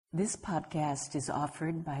This podcast is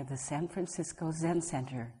offered by the San Francisco Zen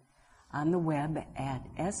Center on the web at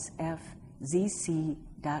sfzc.org.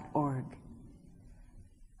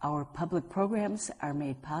 Our public programs are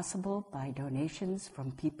made possible by donations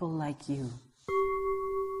from people like you.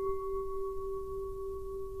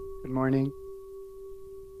 Good morning.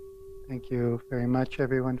 Thank you very much,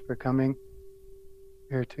 everyone, for coming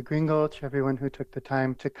here to Green Gulch, everyone who took the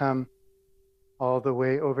time to come all the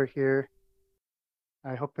way over here.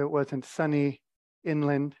 I hope it wasn't sunny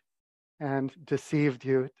inland and deceived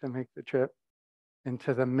you to make the trip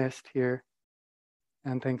into the mist here.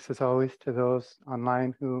 And thanks as always to those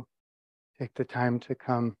online who take the time to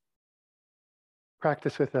come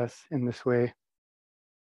practice with us in this way.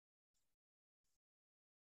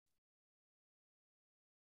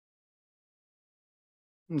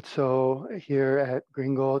 And so here at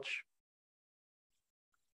Green Gulch,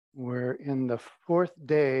 we're in the fourth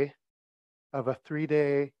day of a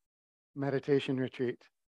 3-day meditation retreat.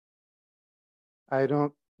 I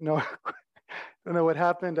don't know what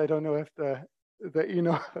happened. I don't know if the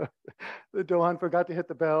Dohan forgot to hit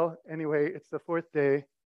the bell. Anyway, it's the fourth day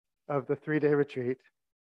of the 3-day retreat.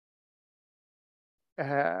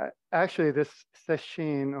 Actually, this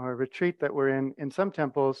sesshin or retreat that we're in some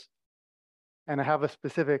temples, and I have a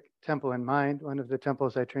specific temple in mind, one of the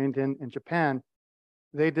temples I trained in Japan,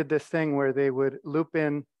 they did this thing where they would loop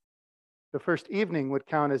in the first evening would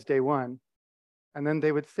count as day one, and then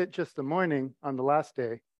they would sit just the morning on the last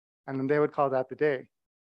day, and then they would call that the day.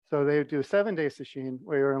 So they would do a 7-day sesshin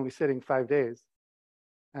where you're only sitting 5 days.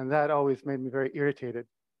 And that always made me very irritated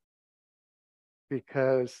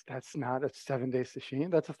because that's not a 7-day sesshin.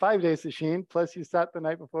 That's a 5-day sesshin, plus you sat the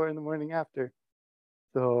night before and the morning after.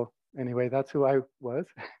 So anyway, that's who I was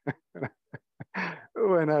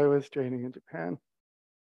when I was training in Japan.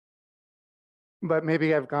 But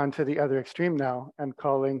maybe I've gone to the other extreme now and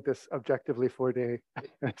calling this objectively 4-day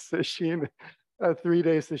sesshin a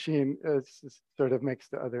 3-day sesshin sort of makes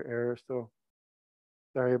the other error. So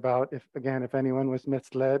sorry about if anyone was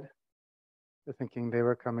misled to thinking they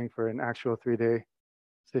were coming for an actual 3-day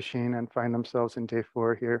sesshin and find themselves in day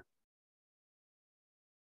 4 here.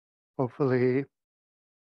 Hopefully,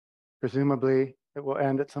 presumably, it will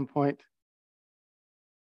end at some point.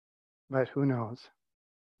 But who knows?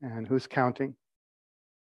 And who's counting?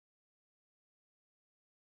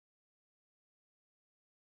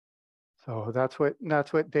 So that's what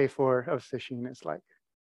day 4 of sesshin is like.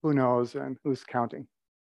 Who knows and who's counting?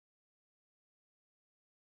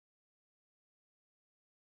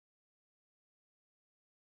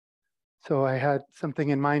 So I had something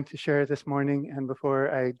in mind to share this morning, and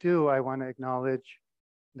before I do, I want to acknowledge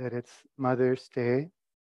that it's Mother's Day,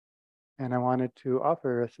 and I wanted to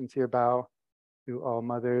offer a sincere bow to all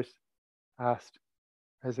mothers, past,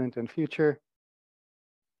 present, and future.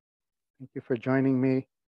 Thank you for joining me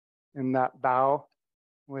in that bow,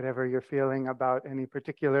 whatever you're feeling about any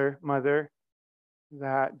particular mother,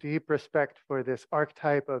 that deep respect for this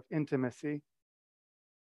archetype of intimacy,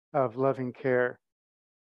 of loving care.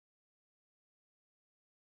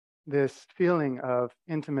 This feeling of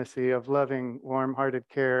intimacy, of loving, warm-hearted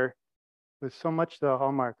care was so much the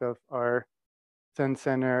hallmark of our Zen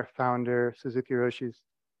Center founder, Suzuki Roshi's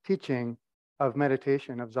teaching of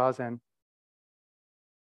meditation, of Zazen.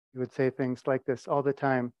 He would say things like this all the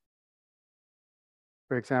time.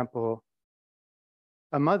 For example,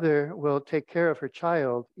 a mother will take care of her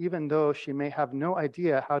child even though she may have no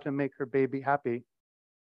idea how to make her baby happy.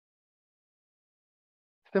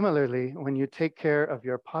 Similarly, when you take care of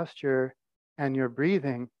your posture and your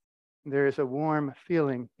breathing, there is a warm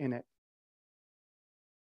feeling in it.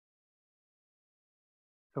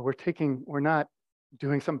 So we're not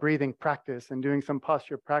doing some breathing practice and doing some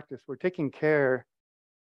posture practice. We're taking care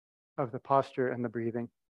of the posture and the breathing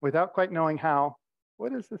without quite knowing how.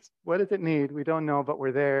 What is this? What does it need? We don't know, but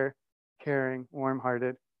we're there, caring,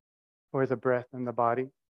 warm-hearted for the breath and the body.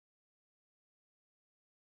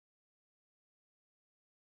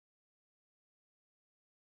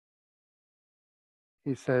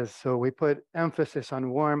 He says, so we put emphasis on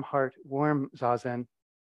warm heart, warm zazen.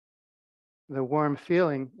 The warm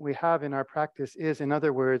feeling we have in our practice is, in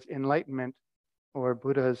other words, enlightenment or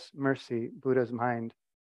Buddha's mercy, Buddha's mind.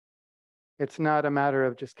 It's not a matter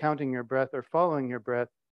of just counting your breath or following your breath.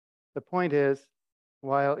 The point is,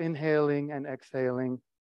 while inhaling and exhaling,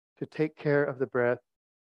 to take care of the breath,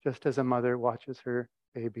 just as a mother watches her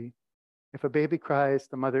baby. If a baby cries,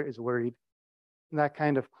 the mother is worried. And that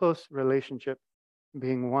kind of close relationship,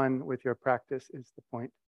 being one with your practice, is the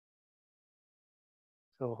point.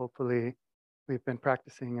 So hopefully we've been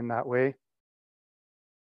practicing in that way.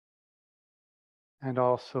 And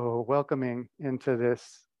also welcoming into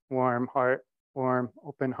this warm heart, warm,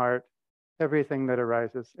 open heart, everything that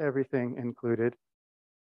arises, everything included.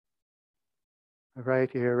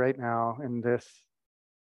 Right here, right now, in this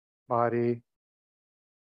body,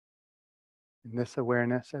 in this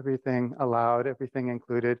awareness, everything allowed, everything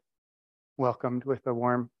included, welcomed with a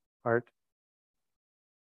warm heart.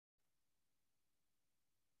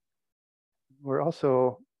 We're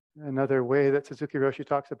also, another way that Suzuki Roshi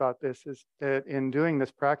talks about this is that in doing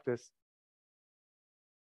this practice,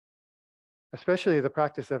 especially the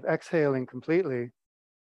practice of exhaling completely,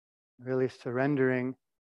 really surrendering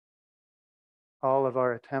all of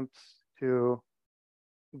our attempts to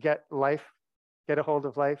get life, get a hold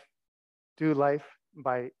of life, do life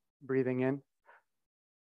by breathing in.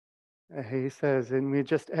 He says, and we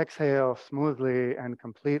just exhale smoothly and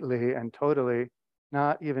completely and totally,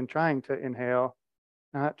 not even trying to inhale,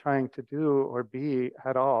 not trying to do or be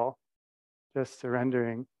at all, just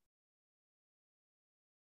surrendering.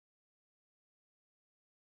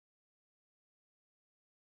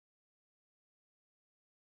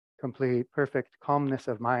 Complete, perfect calmness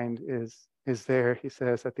of mind is there, he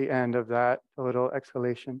says, at the end of that total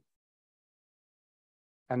exhalation.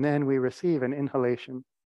 And then we receive an inhalation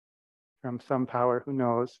from some power who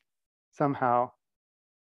knows somehow.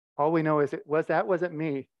 All we know is that wasn't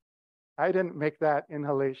me. I didn't make that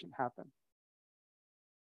inhalation happen.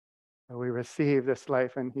 So we receive this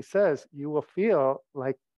life, and he says, you will feel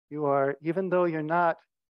like you are, even though you're not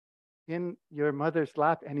in your mother's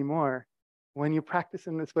lap anymore, when you practice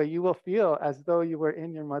in this way, you will feel as though you were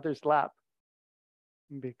in your mother's lap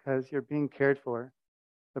because you're being cared for.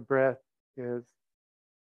 The breath is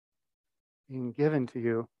being given to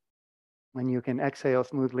you when you can exhale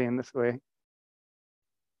smoothly in this way.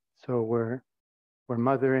 So we're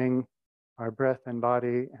mothering our breath and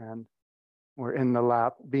body, and we're in the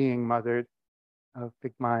lap being mothered of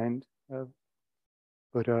big mind, of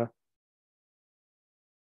Buddha.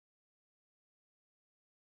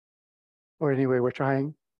 Or anyway, we're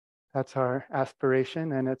trying. That's our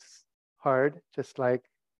aspiration, and it's hard, just like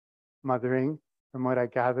mothering, from what I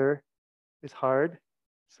gather, is hard.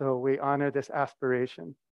 So we honor this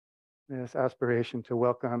aspiration to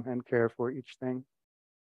welcome and care for each thing,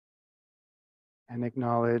 and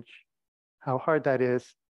acknowledge how hard that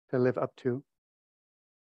is to live up to.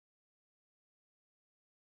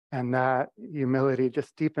 And that humility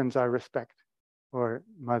just deepens our respect for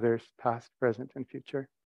mothers, past, present, and future,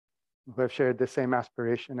 who have shared the same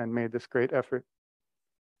aspiration and made this great effort.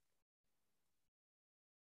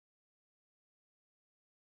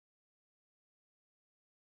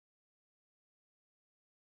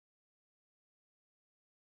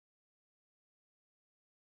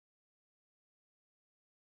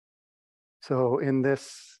 So in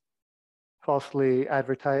this falsely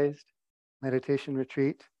advertised meditation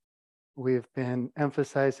retreat, we've been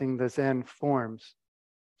emphasizing the Zen forms.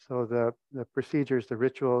 So the procedures, the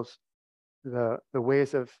rituals, the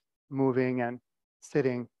ways of moving and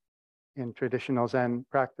sitting in traditional Zen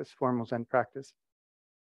practice, formal Zen practice.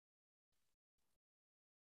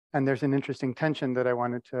 And there's an interesting tension that I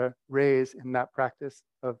wanted to raise in that practice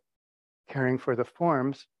of caring for the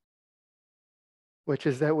forms, which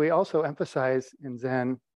is that we also emphasize in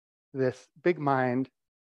Zen this big mind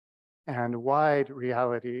and wide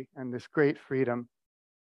reality and this great freedom.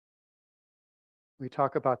 We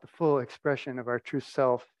talk about the full expression of our true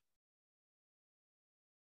self.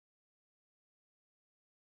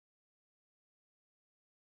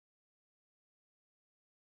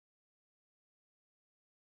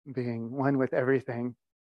 Being one with everything,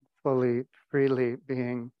 fully, freely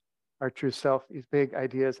being our true self, these big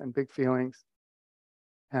ideas and big feelings.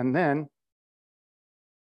 And then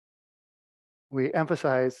we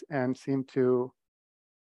emphasize and seem to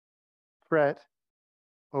fret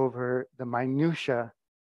over the minutia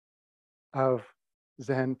of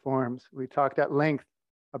Zen forms. We talked at length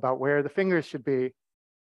about where the fingers should be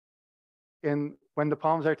when the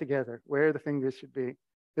palms are together, where the fingers should be.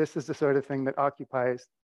 This is the sort of thing that occupies.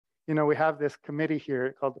 We have this committee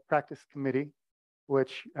here called the Practice Committee,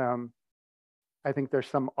 which I think there's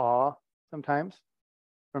some awe sometimes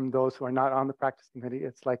from those who are not on the Practice Committee.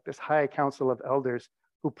 It's like this high council of elders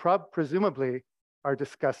who presumably are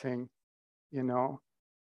discussing,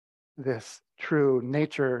 this true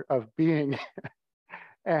nature of being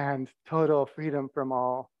and total freedom from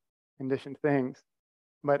all conditioned things.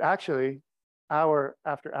 But actually, hour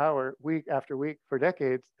after hour, week after week, for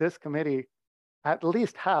decades, this committee, at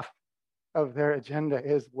least half of their agenda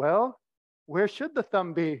is, well, where should the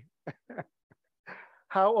thumb be?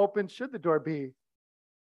 How open should the door be?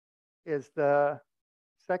 Is the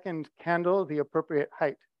second candle the appropriate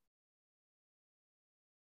height?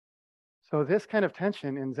 So this kind of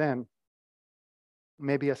tension in Zen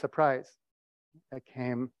may be a surprise that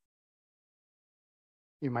came,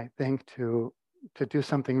 you might think, to do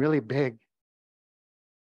something really big.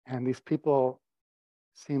 And these people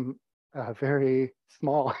seem very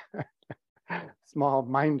small,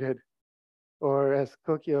 small-minded. Or as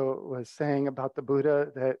Kokyo was saying about the Buddha,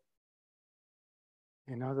 that,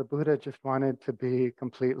 the Buddha just wanted to be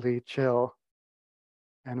completely chill.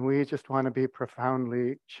 And we just want to be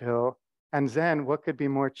profoundly chill. And Zen, what could be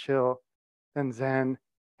more chill than Zen?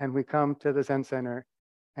 And we come to the Zen Center,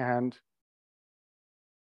 and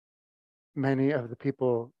many of the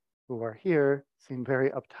people who are here seem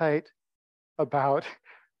very uptight about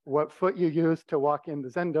what foot you use to walk in the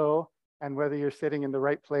Zendo and whether you're sitting in the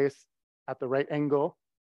right place at the right angle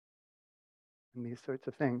and these sorts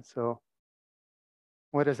of things. So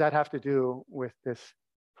what does that have to do with this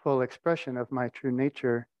full expression of my true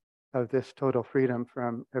nature, of this total freedom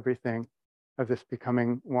from everything, of this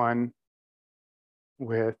becoming one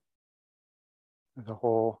with the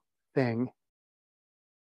whole thing?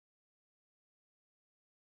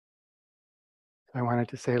 So I wanted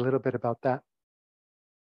to say a little bit about that.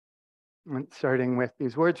 And starting with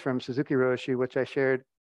these words from Suzuki Roshi, which I shared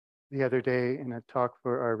the other day in a talk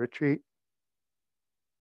for our retreat.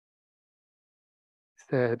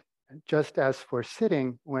 Said, just as for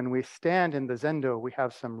sitting, when we stand in the Zendo, we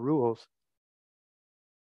have some rules.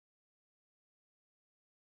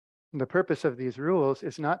 The purpose of these rules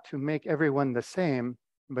is not to make everyone the same,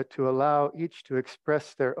 but to allow each to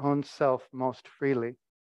express their own self most freely.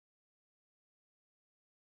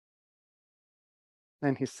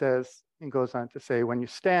 Then he goes on to say, when you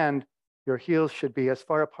stand, your heels should be as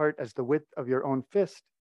far apart as the width of your own fist.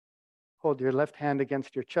 Hold your left hand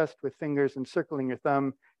against your chest with fingers encircling your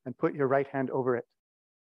thumb and put your right hand over it.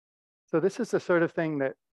 So this is the sort of thing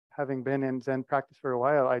that, having been in Zen practice for a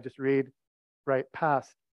while, I just read right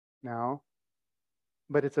past now.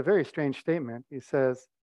 But it's a very strange statement. He says,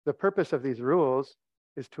 the purpose of these rules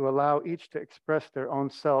is to allow each to express their own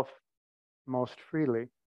self most freely.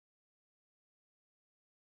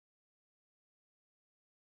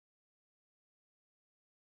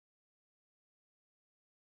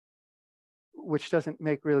 Which doesn't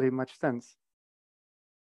make really much sense.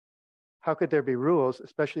 How could there be rules,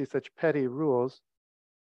 especially such petty rules,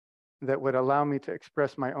 that would allow me to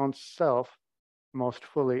express my own self most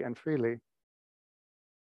fully and freely?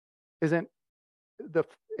 Isn't the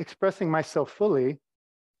expressing myself fully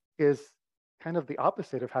is kind of the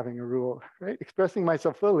opposite of having a rule, right? Expressing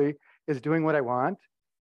myself fully is doing what I want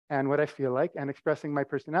and what I feel like and expressing my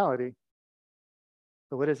personality.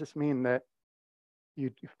 So what does this mean? That you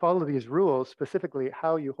follow these rules, specifically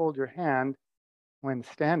how you hold your hand when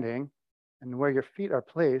standing and where your feet are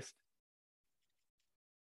placed,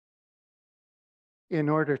 in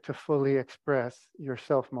order to fully express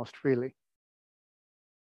yourself most freely.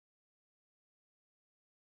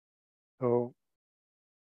 So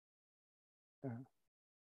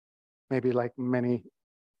maybe like many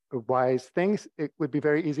wise things, it would be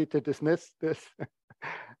very easy to dismiss this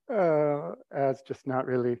as just not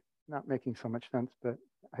making so much sense. But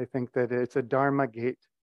I think that it's a Dharma gate.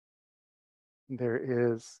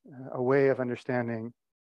 There is a way of understanding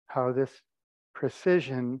how this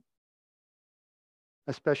precision,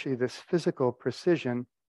 especially this physical precision,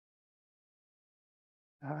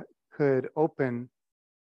 could open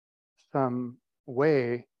some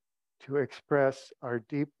way to express our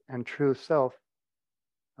deep and true self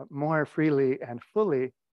more freely and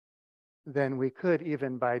fully than we could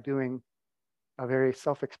even by doing a very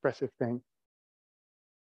self-expressive thing.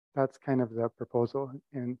 That's kind of the proposal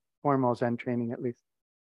in formal Zen training, at least.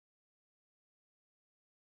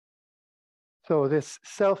 So this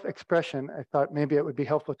self-expression, I thought maybe it would be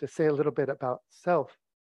helpful to say a little bit about self,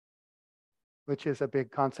 which is a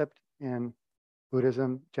big concept in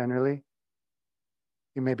Buddhism generally.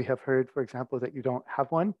 You maybe have heard, for example, that you don't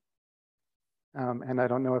have one. And I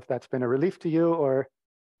don't know if that's been a relief to you or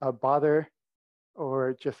a bother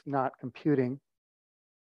or just not computing.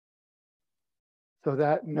 So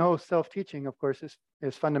that no self-teaching, of course,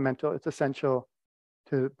 is fundamental. It's essential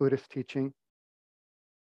to Buddhist teaching.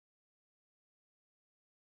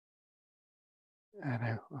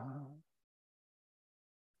 And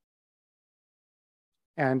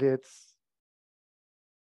it's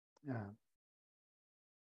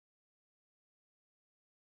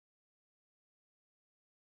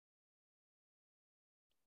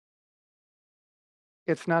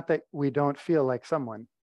not that we don't feel like someone.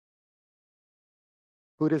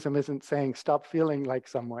 Buddhism isn't saying stop feeling like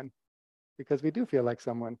someone, because we do feel like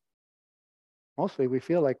someone. Mostly we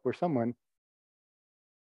feel like we're someone.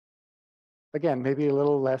 Again, maybe a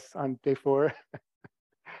little less on day 4.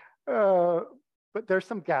 uh, but there's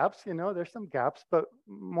some gaps, there's some gaps, but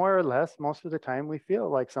more or less, most of the time we feel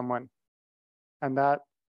like someone. And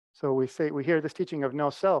so we hear this teaching of no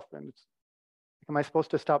self, and it's, am I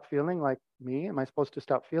supposed to stop feeling like me? Am I supposed to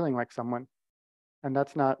stop feeling like someone? And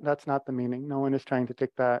that's not the meaning. No one is trying to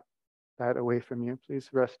take that away from you. Please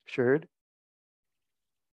rest assured.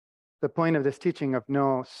 The point of this teaching of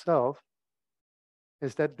no self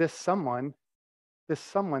is that this someone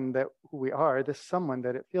that who we are, this someone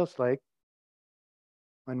that it feels like,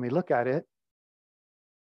 when we look at it,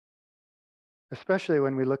 especially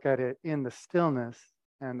when we look at it in the stillness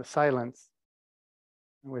and the silence,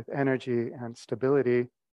 with energy and stability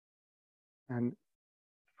and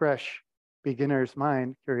fresh beginner's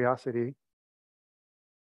mind, curiosity,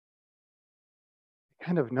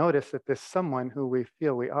 kind of notice that this someone who we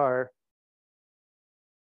feel we are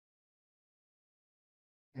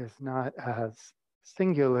is not as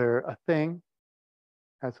singular a thing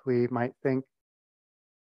as we might think,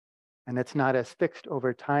 and it's not as fixed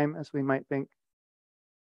over time as we might think,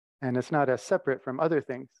 and it's not as separate from other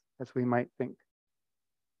things as we might think.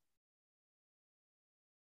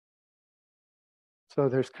 So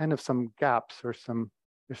there's kind of some gaps, or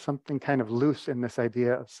there's something kind of loose in this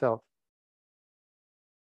idea of self.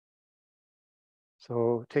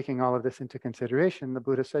 So taking all of this into consideration, the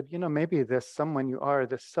Buddha said, maybe this someone you are,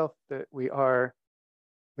 this self that we are,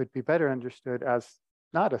 would be better understood as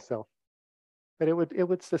not a self. But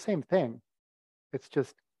it's the same thing. It's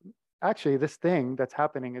just, actually, this thing that's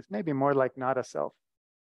happening is maybe more like not a self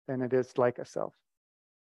than it is like a self.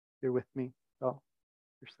 You're with me, all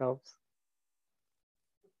yourselves.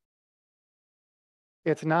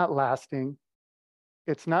 It's not lasting.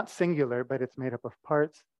 It's not singular, but it's made up of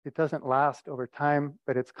parts. It doesn't last over time,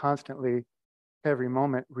 but it's constantly, every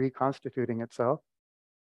moment, reconstituting itself.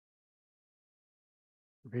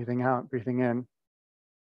 Breathing out, breathing in,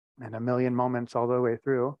 and a million moments all the way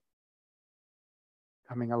through,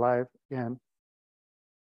 coming alive again.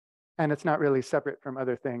 And it's not really separate from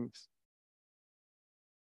other things,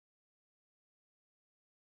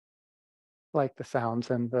 like the sounds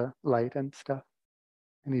and the light and stuff,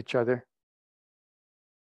 and each other.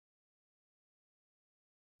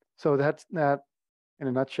 So that, in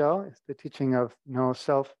a nutshell, is the teaching of no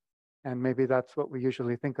self. And maybe that's what we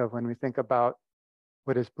usually think of when we think about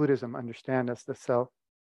what does Buddhism understand as the self.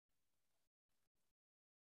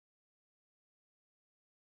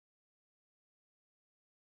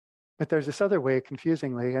 But there's this other way,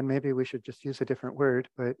 confusingly, and maybe we should just use a different word,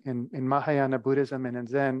 but in Mahayana Buddhism and in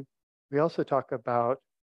Zen, we also talk about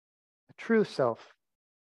a true self,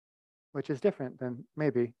 which is different than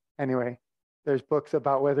maybe. Anyway, there's books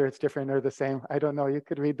about whether it's different or the same. I don't know, you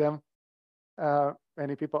could read them.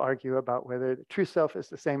 Many people argue about whether the true self is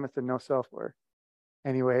the same as the no self, or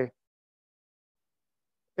anyway,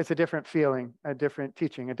 it's a different feeling, a different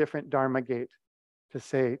teaching, a different Dharma gate to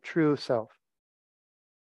say true self.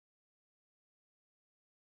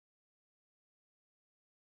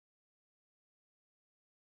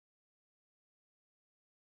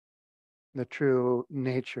 The true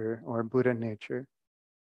nature or Buddha nature,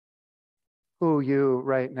 who you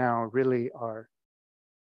right now really are,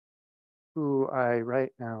 who I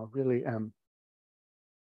right now really am.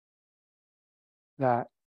 That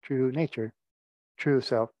true nature, true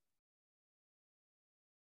self.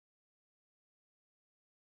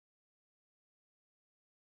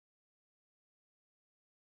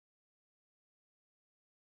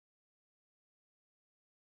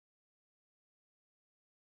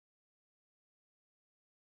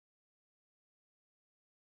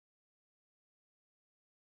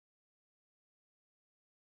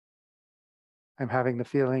 I'm having the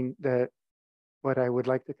feeling that what I would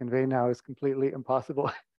like to convey now is completely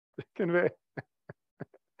impossible to convey.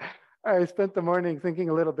 I spent the morning thinking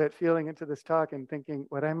a little bit, feeling into this talk and thinking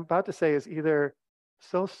what I'm about to say is either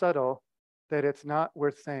so subtle that it's not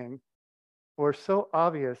worth saying, or so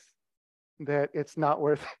obvious that it's not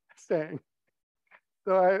worth saying.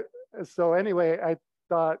 So anyway, I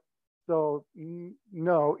thought,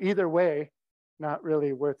 no, either way, not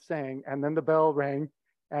really worth saying. And then the bell rang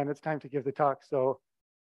and it's time to give the talk. So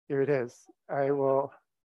here it is.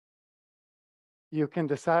 You can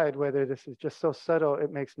decide whether this is just so subtle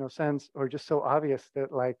it makes no sense, or just so obvious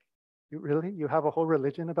that, like, you have a whole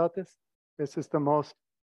religion about this? This is the most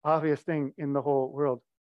obvious thing in the whole world.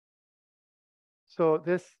 So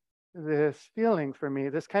this feeling for me,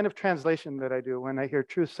 this kind of translation that I do when I hear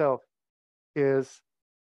true self, is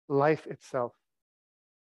life itself.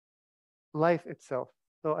 Life itself.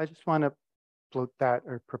 So I just want to float that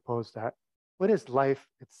or propose that. What is life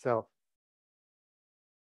itself?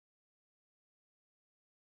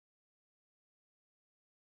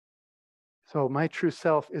 So my true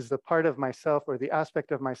self is the part of myself or the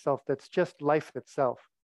aspect of myself that's just life itself.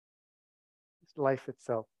 It's life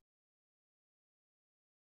itself.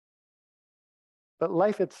 But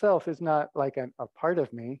life itself is not like a part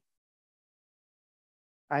of me.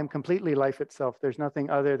 I'm completely life itself. There's nothing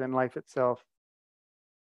other than life itself.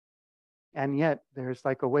 And yet there's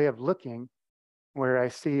like a way of looking where I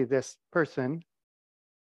see this person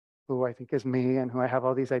who I think is me and who I have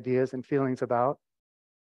all these ideas and feelings about.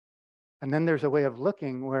 And then there's a way of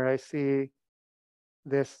looking where I see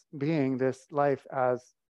this being, this life as,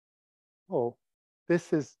 oh,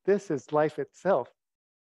 this is life itself.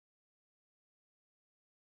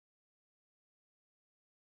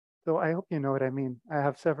 So I hope you know what I mean. I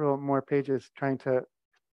have several more pages trying to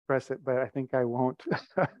express it, but I think I won't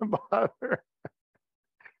bother.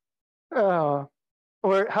 Oh.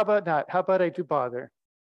 Or how about not? How about I do bother?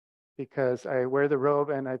 Because I wear the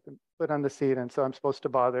robe and I've been put on the seat, and so I'm supposed to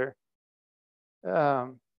bother. I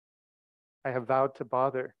have vowed to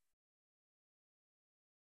bother.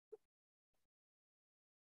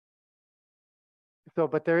 So,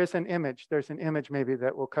 but there is an image. There's an image maybe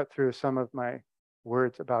that will cut through some of my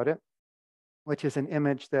words about it, which is an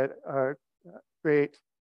image that a great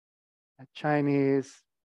Chinese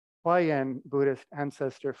Huayan Buddhist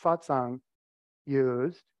ancestor Fazang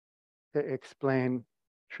used to explain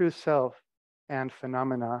true self and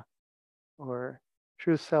phenomena, or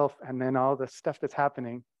true self and then all the stuff that's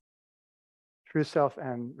happening, true self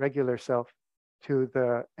and regular self, to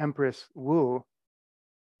the Empress Wu,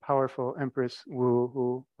 powerful Empress Wu,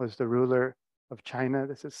 who was the ruler of China.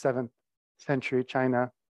 This is 7th century China.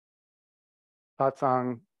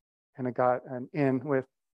 Fazang kind of got an in with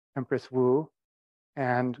Empress Wu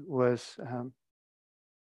and was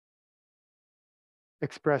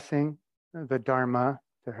expressing the Dharma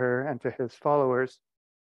to her and to his followers.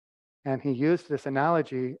 And he used this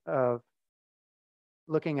analogy of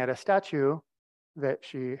looking at a statue that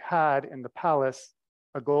she had in the palace,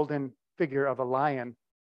 a golden figure of a lion.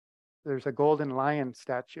 There's a golden lion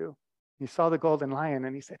statue. He saw the golden lion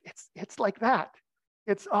and he said, it's like that.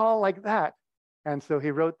 It's all like that. And so he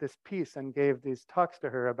wrote this piece and gave these talks to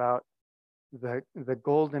her about the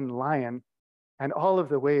golden lion and all of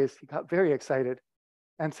the ways. He got very excited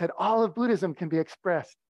and said, all of Buddhism can be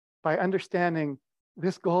expressed by understanding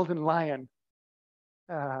this golden lion.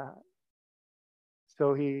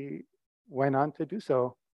 So he went on to do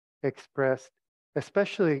so, expressed,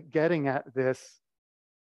 especially getting at this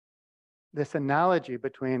analogy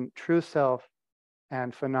between true self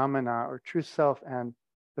and phenomena, or true self and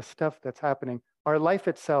the stuff that's happening, our life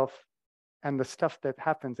itself and the stuff that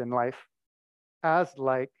happens in life, as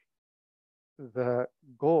like the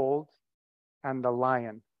gold and the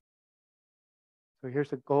lion. So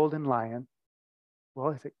here's a golden lion.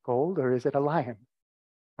 Well, is it gold or is it a lion?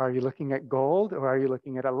 Are you looking at gold or are you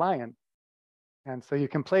looking at a lion? And so you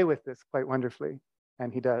can play with this quite wonderfully,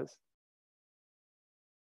 and he does.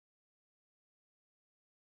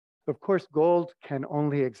 Of course, gold can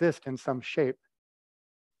only exist in some shape.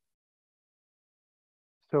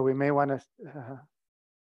 So we may want to,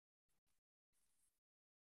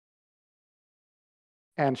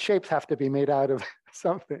 and shapes have to be made out of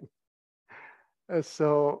something.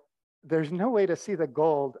 So there's no way to see the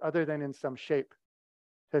gold other than in some shape,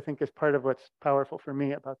 which I think is part of what's powerful for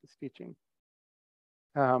me about this teaching.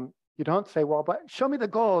 You don't say, well, but show me the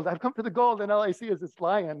gold. I've come for the gold and all I see is this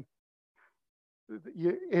lion.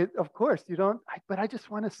 Of course, you don't, but I just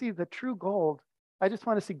want to see the true gold. I just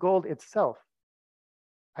want to see gold itself.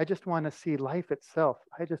 I just want to see life itself.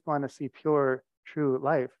 I just want to see pure, true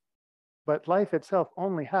life. But life itself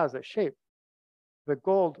only has a shape. The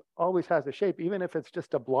gold always has a shape, even if it's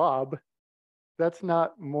just a blob. That's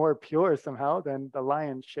not more pure somehow than the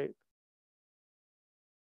lion's shape.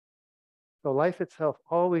 So life itself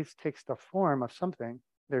always takes the form of something.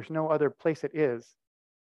 There's no other place it is.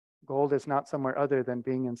 Gold is not somewhere other than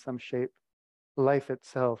being in some shape. Life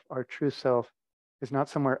itself, our true self, is not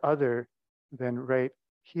somewhere other than right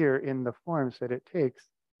here in the forms that it takes,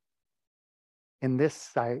 in this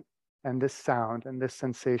sight and this sound and this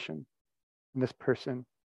sensation, in this person,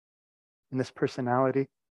 in this personality.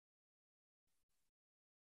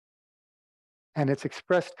 And it's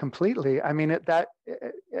expressed completely. I mean,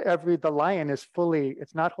 the lion is fully,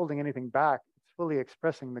 it's not holding anything back. It's fully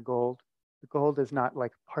expressing the gold. The gold is not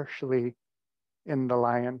like partially in the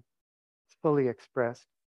lion. It's fully expressed.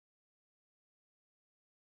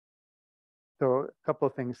 So a couple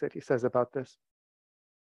of things that he says about this.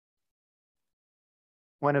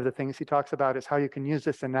 One of the things he talks about is how you can use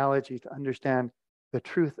this analogy to understand the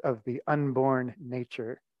truth of the unborn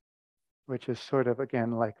nature, which is sort of,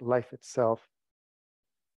 again, like life itself.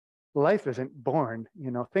 life isn't born.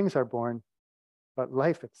 Things are born, but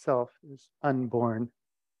life itself is unborn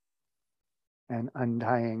and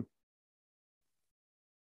undying,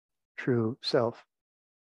 true self.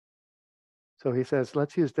 So he says,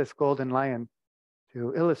 let's use this golden lion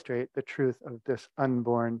to illustrate the truth of this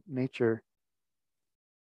unborn nature.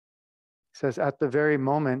 He says, at the very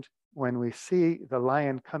moment when we see the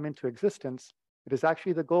lion come into existence, it is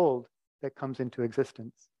actually the gold that comes into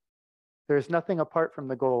existence. There is nothing apart from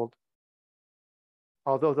the gold.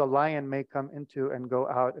 Although the lion may come into and go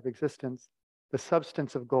out of existence, the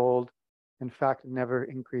substance of gold, in fact, never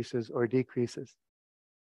increases or decreases.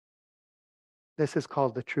 This is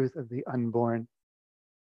called the truth of the unborn.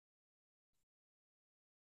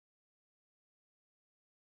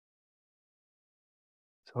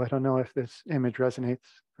 So I don't know if this image resonates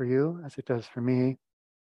for you as it does for me.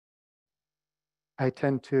 I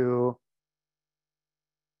tend to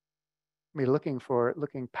be looking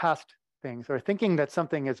past things or thinking that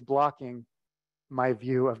something is blocking my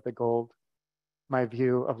view of the gold, my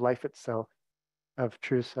view of life itself, of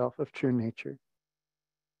true self, of true nature.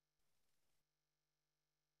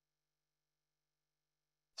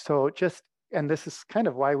 So and this is kind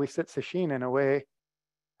of why we sit sesshin in a way,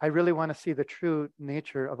 I really want to see the true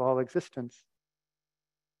nature of all existence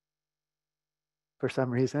for some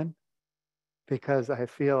reason, because I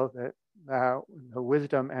feel that the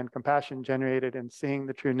wisdom and compassion generated in seeing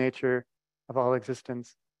the true nature of all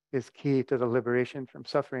existence is key to the liberation from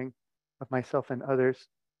suffering of myself and others.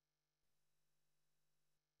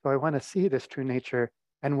 So I want to see this true nature,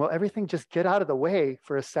 and will everything just get out of the way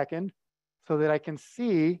for a second so that I can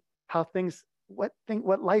see how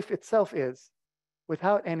what life itself is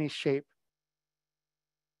without any shape.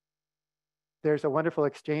 There's a wonderful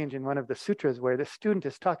exchange in one of the sutras where the student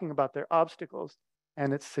is talking about their obstacles,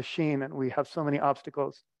 and it's sesshin, and we have so many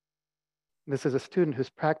obstacles. This is a student who's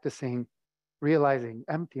practicing realizing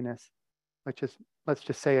emptiness, which is, let's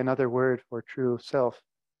just say, another word for true self,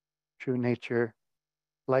 true nature,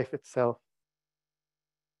 life itself.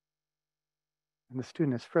 And the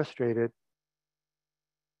student is frustrated.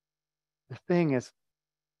 The thing is,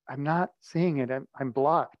 I'm not seeing it. I'm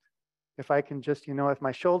blocked. If I can just, if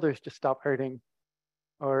my shoulders just stop hurting,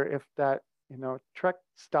 or if that, truck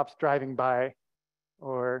stops driving by,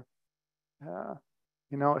 or,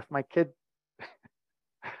 if my kid,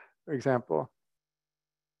 for example,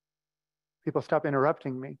 people stop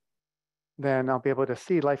interrupting me, then I'll be able to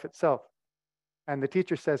see life itself. And the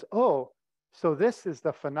teacher says, oh, so this is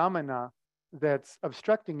the phenomena that's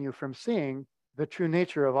obstructing you from seeing the true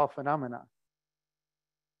nature of all phenomena.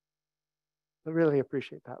 I really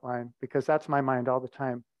appreciate that line, because that's my mind all the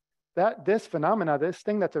time. That this phenomena, this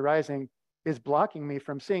thing that's arising, is blocking me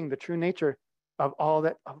from seeing the true nature of all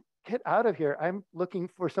that. Oh, get out of here. I'm looking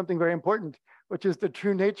for something very important, which is the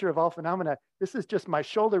true nature of all phenomena. This is just my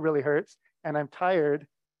shoulder really hurts and I'm tired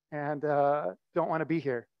and don't want to be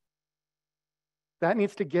here. That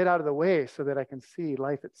needs to get out of the way so that I can see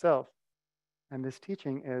life itself. And this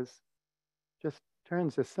teaching just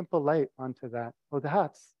turns a simple light onto that. Oh,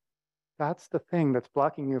 that's the thing that's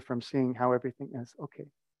blocking you from seeing how everything is. Okay.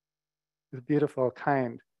 This beautiful,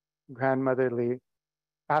 kind, grandmotherly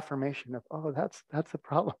affirmation of, oh, that's a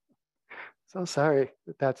problem. So sorry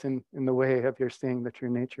that that's in the way of your seeing the true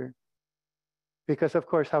nature. Because of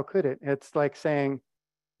course, how could it? It's like saying,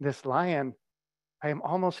 this lion, I am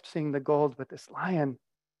almost seeing the gold, but this lion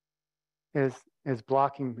is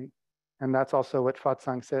blocking me. And that's also what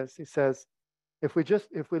Fazang says. He says, if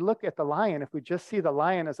we look at the lion, if we just see the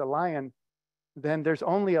lion as a lion, then there's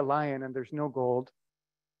only a lion and there's no gold.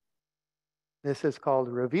 This is called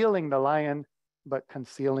revealing the lion, but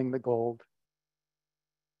concealing the gold.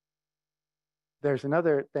 There's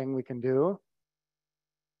another thing we can do.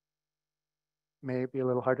 May be a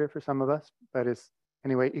little harder for some of us, but is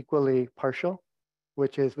anyway equally partial,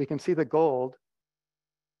 which is we can see the gold.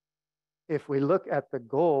 If we look at the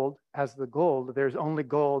gold as the gold, there's only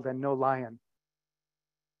gold and no lion.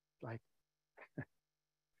 Like,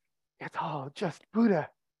 it's all just Buddha.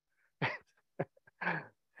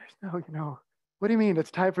 There's no, what do you mean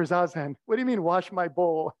it's time for Zazen? What do you mean wash my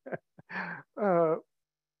bowl?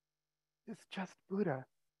 It's just Buddha.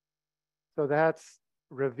 So that's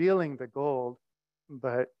revealing the gold,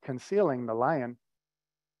 but concealing the lion.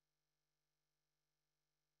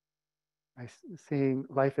 By seeing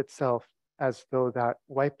life itself as though that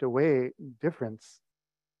wiped away difference,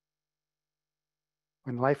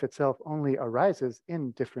 when life itself only arises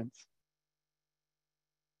in difference.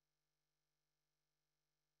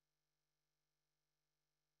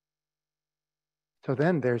 So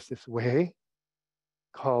then there's this way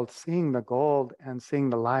called seeing the gold and seeing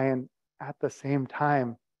the lion at the same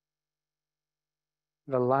time.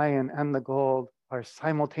 the lion and the gold are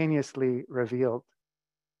simultaneously revealed.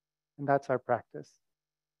 And that's our practice.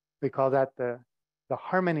 We call that the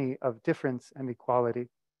harmony of difference and equality,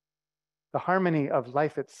 the harmony of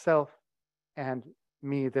life itself and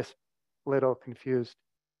me, this little confused,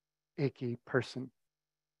 achy person.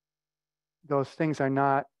 Those things are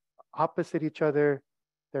not opposite each other.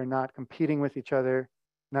 They're not competing with each other.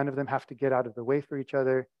 None of them have to get out of the way for each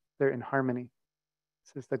other. They're in harmony.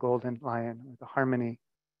 This is the golden lion, or the harmony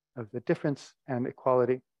of the difference and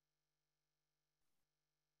equality.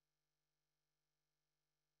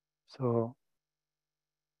 So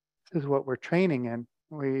this is what we're training in.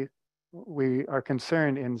 We are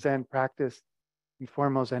concerned in Zen practice, in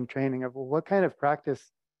formal Zen training, of, well, what kind of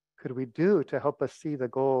practice could we do to help us see the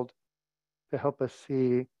gold, to help us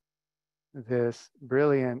see this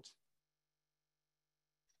brilliant,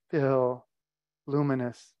 still,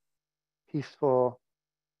 luminous, peaceful,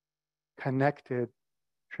 connected,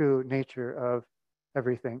 true nature of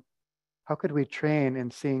everything? How could we train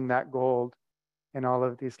in seeing that gold in all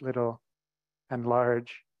of these little and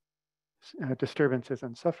large disturbances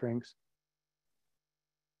and sufferings?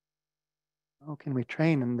 How can we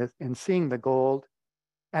train in this, in seeing the gold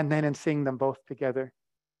and then in seeing them both together?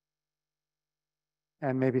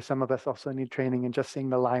 And maybe some of us also need training in just seeing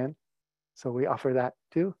the lion. So we offer that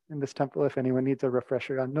too in this temple if anyone needs a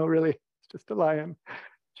refresher on, no, really, it's just a lion.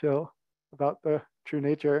 Chill about the true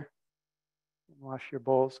nature. Wash your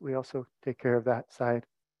bowls. We also take care of that side.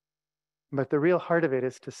 But the real heart of it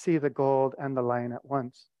is to see the gold and the lion at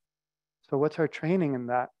once. So what's our training in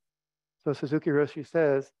that? So Suzuki Roshi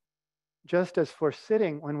says, just as for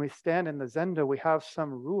sitting, when we stand in the Zendo, we have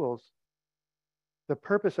some rules. The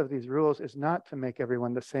purpose of these rules is not to make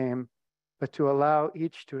everyone the same, but to allow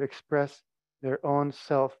each to express their own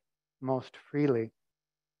self most freely.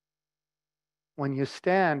 When you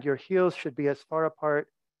stand, your heels should be as far apart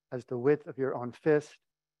as the width of your own fist.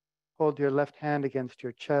 Hold your left hand against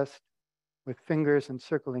your chest with fingers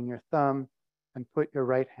encircling your thumb and put your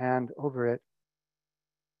right hand over it.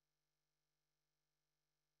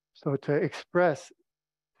 So to express,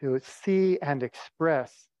 to see and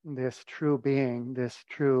express this true being, this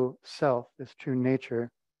true self, this true nature,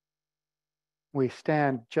 we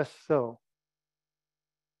stand just so.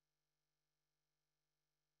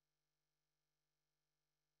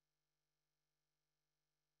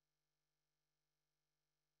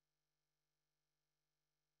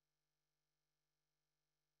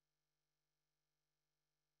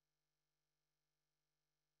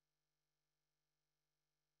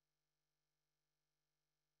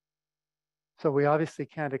 So we obviously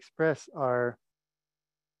can't express our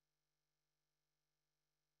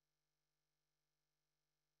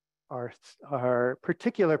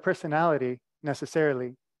particular personality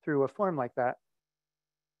necessarily through a form like that.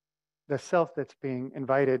 The self that's being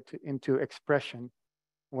invited into expression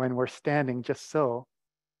when we're standing just so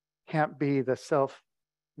can't be the self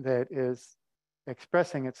that is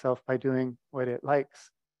expressing itself by doing what it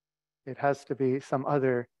likes. It has to be some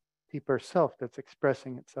other deeper self that's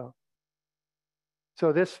expressing itself.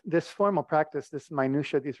 So this formal practice, this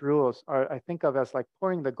minutia, these rules are, I think of as like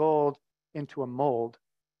pouring the gold into a mold.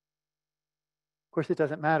 Of course, it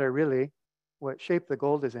doesn't matter really what shape the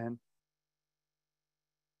gold is in.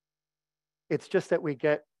 It's just that we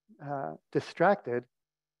get distracted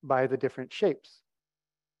by the different shapes.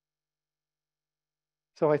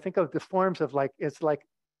 So I think of the forms of like, it's like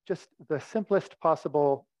just the simplest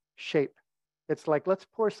possible shape. It's like, let's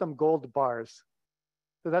pour some gold bars.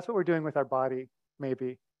 So that's what we're doing with our body,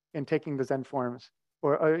 maybe, in taking the Zen forms,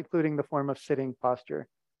 or including the form of sitting posture.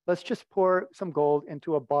 Let's just pour some gold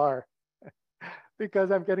into a bar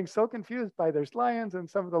because I'm getting so confused by there's lions, and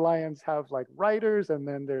some of the lions have like riders, and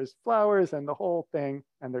then there's flowers and the whole thing,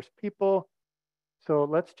 and there's people. So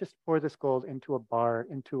let's just pour this gold into a bar,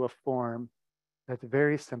 into a form that's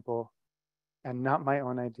very simple and not my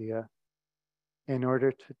own idea, in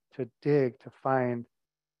order to dig, to find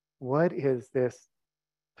what is this,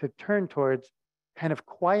 to turn towards, kind of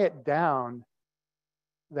quiet down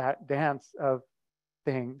that dance of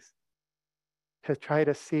things, to try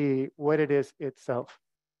to see what it is itself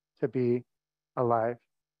to be alive.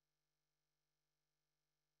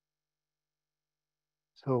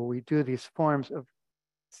 So we do these forms of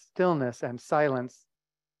stillness and silence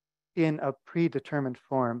in a predetermined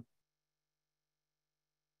form.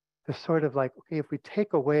 To sort of like, okay, if we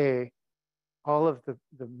take away all of the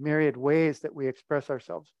myriad ways that we express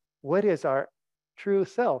ourselves, what is our true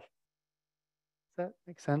self? Does that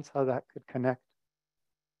make sense, how that could connect?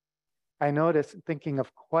 I notice thinking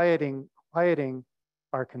of quieting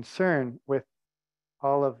our concern with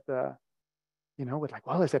all of the, with like,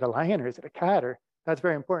 well, is it a lion or is it a cat? Or That's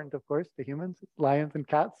very important, of course, to humans, lions and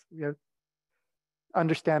cats.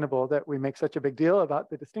 Understandable that we make such a big deal about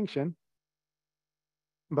the distinction,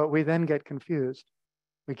 but we then get confused.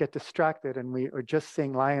 We get distracted and we are just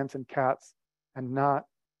seeing lions and cats and not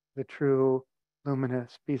the true,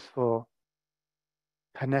 luminous, peaceful,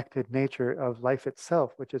 connected nature of life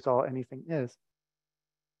itself, which is all anything is.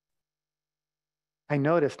 I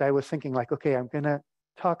noticed I was thinking like, okay, I'm going to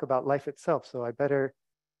talk about life itself, so I better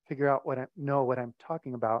figure out know what I'm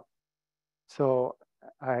talking about. So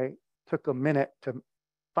I took a minute to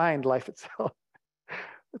find life itself,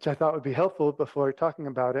 which I thought would be helpful before talking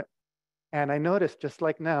about it. And I noticed, just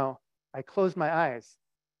like now, I closed my eyes.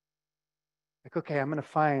 Like, okay, I'm going to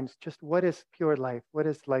find just what is pure life? What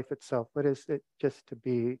is life itself? What is it just to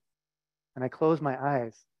be? And I closed my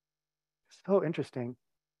eyes. So interesting.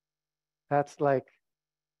 That's like,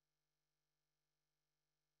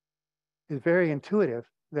 it's very intuitive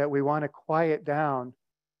that we want to quiet down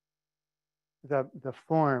the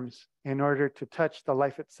forms in order to touch the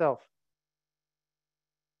life itself.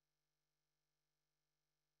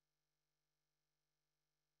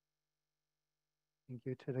 Thank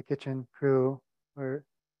you to the kitchen crew for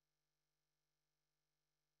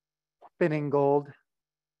spinning gold.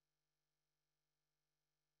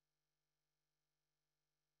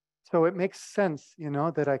 So it makes sense,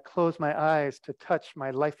 that I close my eyes to touch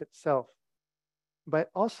my life itself. But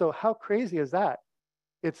also, how crazy is that?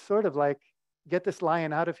 It's sort of like, get this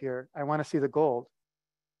lion out of here. I want to see the gold.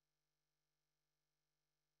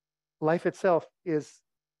 Life itself is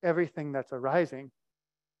everything that's arising.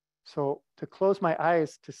 So to close my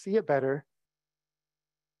eyes to see it better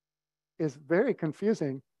is very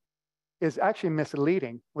confusing, is actually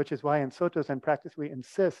misleading, which is why in Soto Zen practice we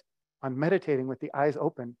insist on meditating with the eyes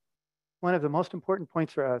open. One of the most important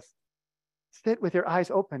points for us, sit with your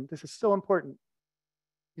eyes open. This is so important.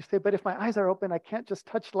 You say, but if my eyes are open, I can't just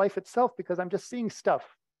touch life itself because I'm just seeing stuff.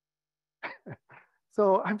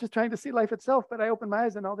 So I'm just trying to see life itself, but I open my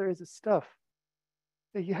eyes and all there is stuff.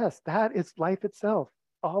 Yes, that is life itself.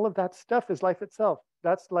 All of that stuff is life itself.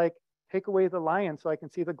 That's like, take away the lion so I can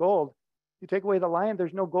see the gold. You take away the lion,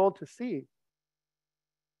 there's no gold to see.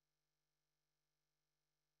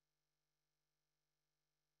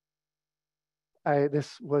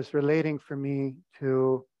 This was relating for me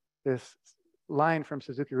to this line from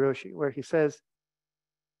Suzuki Roshi where he says,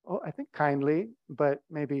 I think kindly, but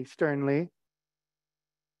maybe sternly,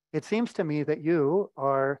 it seems to me that you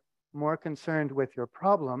are more concerned with your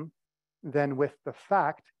problem than with the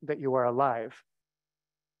fact that you are alive,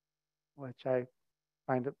 which I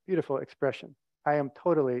find a beautiful expression. That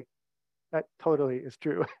totally is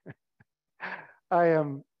true. I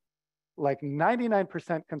am like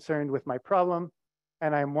 99% concerned with my problem,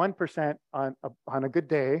 and I'm 1% on a good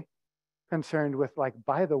day concerned with like,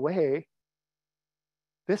 by the way,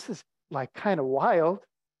 this is like kind of wild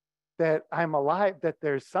that I'm alive, that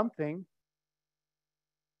there's something.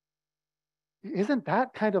 Isn't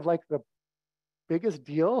that kind of like the biggest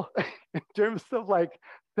deal in terms of like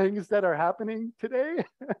things that are happening today?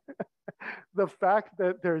 The fact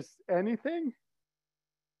that there's anything.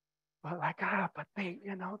 But like, but they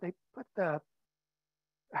put the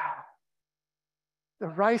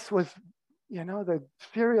rice was, the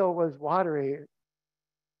cereal was watery.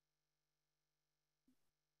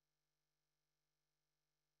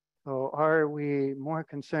 So are we more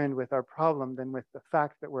concerned with our problem than with the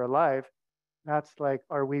fact that we're alive? That's like,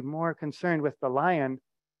 are we more concerned with the lion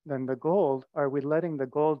than the gold? Are we letting the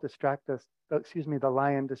gold distract us, the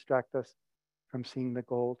lion distract us from seeing the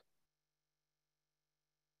gold?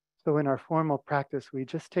 So in our formal practice, we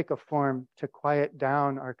just take a form to quiet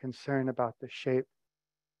down our concern about the shape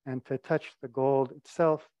and to touch the gold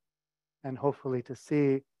itself, and hopefully to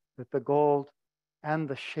see that the gold and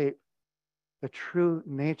the shape, the true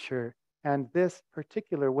nature, and this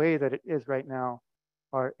particular way that it is right now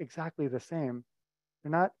are exactly the same.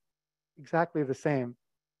 They're not exactly the same,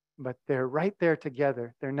 but they're right there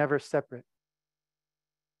together. They're never separate.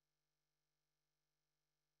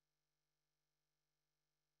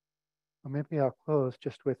 Well, maybe I'll close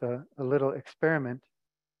just with a little experiment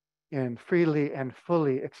in freely and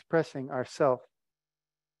fully expressing ourself.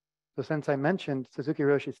 So since I mentioned Suzuki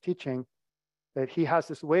Roshi's teaching that he has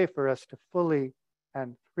this way for us to fully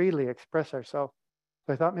and freely express ourselves,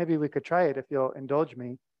 so I thought maybe we could try it if you'll indulge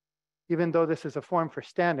me. Even though this is a form for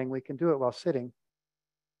standing, we can do it while sitting.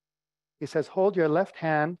 He says, hold your left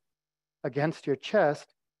hand against your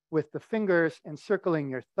chest with the fingers encircling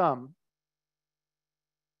your thumb,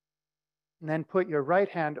 and then put your right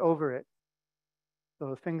hand over it. So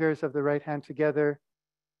the fingers of the right hand together,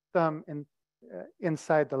 thumb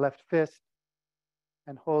inside the left fist,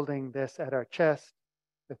 and holding this at our chest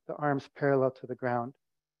with the arms parallel to the ground.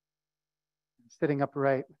 Sitting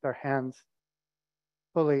upright with our hands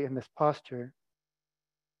fully in this posture.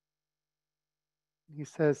 He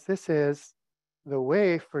says, this is the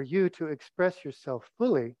way for you to express yourself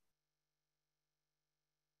fully.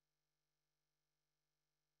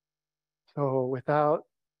 So without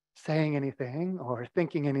saying anything or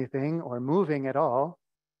thinking anything or moving at all,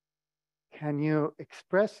 can you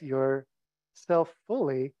express yourself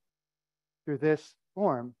fully through this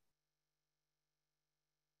form?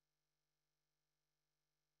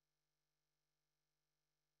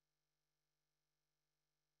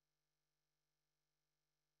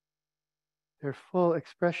 Their full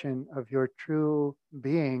expression of your true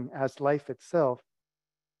being as life itself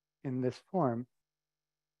in this form.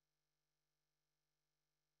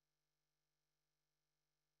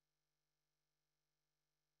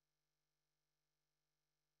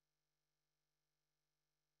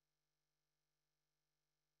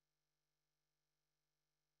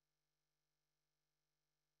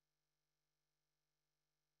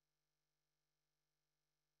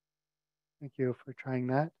 Thank you for trying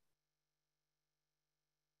that.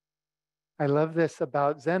 I love this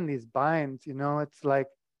about Zen, these binds, it's like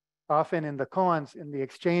often in the koans, in the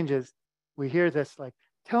exchanges, we hear this like,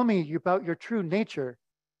 tell me about your true nature,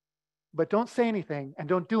 but don't say anything and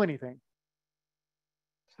don't do anything.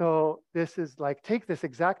 So this is like, take this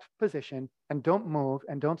exact position and don't move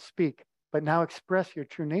and don't speak, but now express your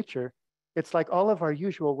true nature. It's like all of our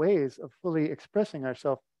usual ways of fully expressing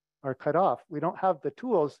ourselves are cut off. We don't have the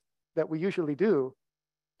tools that we usually do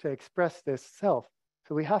to express this self.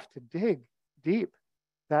 So we have to dig deep.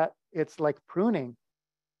 That it's like pruning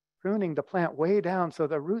the plant way down. So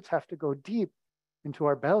the roots have to go deep into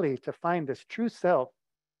our belly to find this true self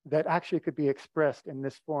that actually could be expressed in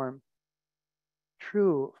this form.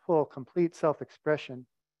 True, full, complete self-expression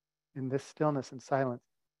in this stillness and silence.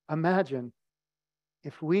 Imagine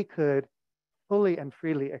if we could fully and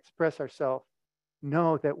freely express ourselves,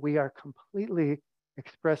 know that we are completely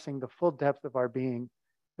expressing the full depth of our being,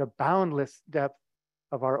 the boundless depth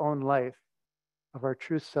of our own life, of our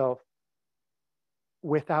true self,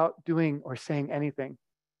 without doing or saying anything.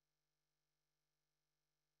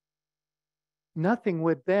 Nothing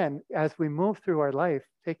would then, as we move through our life,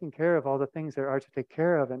 taking care of all the things there are to take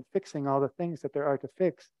care of and fixing all the things that there are to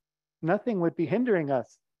fix, nothing would be hindering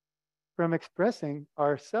us from expressing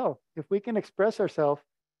ourselves. If we can express ourselves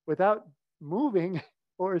without moving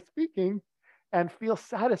or speaking and feel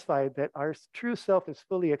satisfied that our true self is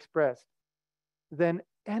fully expressed, then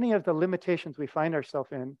any of the limitations we find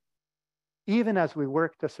ourselves in, even as we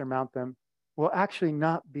work to surmount them, will actually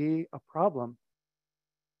not be a problem.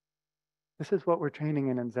 This is what we're training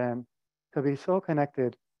in Zen, to be so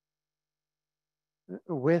connected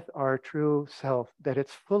with our true self that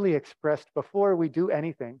it's fully expressed before we do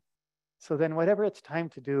anything. So then whatever it's time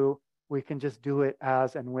to do, we can just do it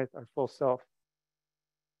as and with our full self.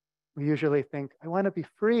 We usually think, I want to be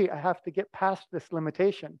free. I have to get past this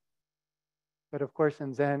limitation. But of course,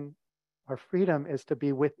 in Zen, our freedom is to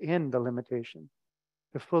be within the limitation,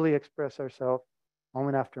 to fully express ourselves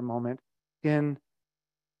moment after moment in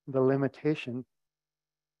the limitation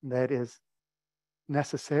that is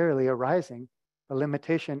necessarily arising. The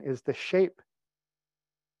limitation is the shape.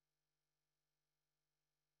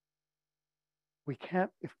 We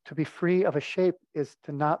can't, to be free of a shape is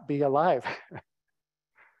to not be alive.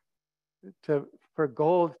 For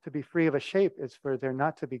gold to be free of a shape is for there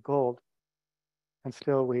not to be gold. And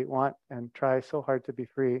still we want and try so hard to be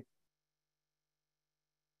free.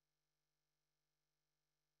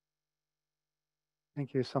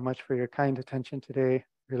 Thank you so much for your kind attention today.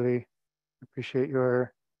 Really appreciate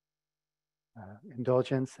your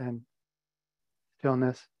indulgence and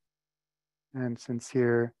stillness and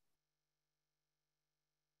sincere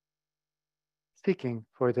seeking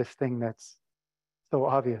for this thing that's so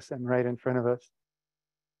obvious and right in front of us,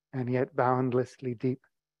 and yet boundlessly deep.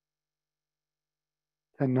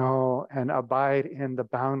 To know and abide in the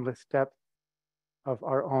boundless depth of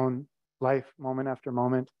our own life, moment after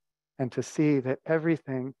moment, and to see that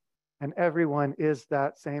everything and everyone is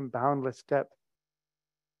that same boundless depth.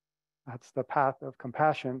 That's the path of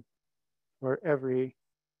compassion for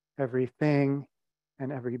everything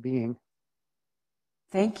and every being.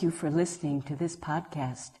 Thank you for listening to this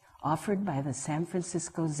podcast offered by the San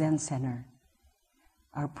Francisco Zen Center.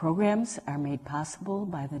 Our programs are made possible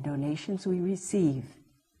by the donations we receive.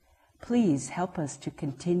 Please help us to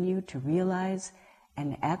continue to realize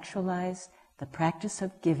and actualize the practice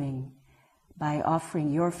of giving by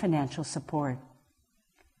offering your financial support.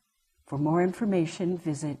 For more information,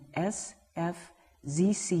 visit sfzc.org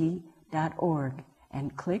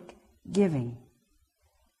and click Giving.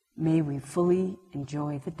 May we fully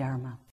enjoy the Dharma.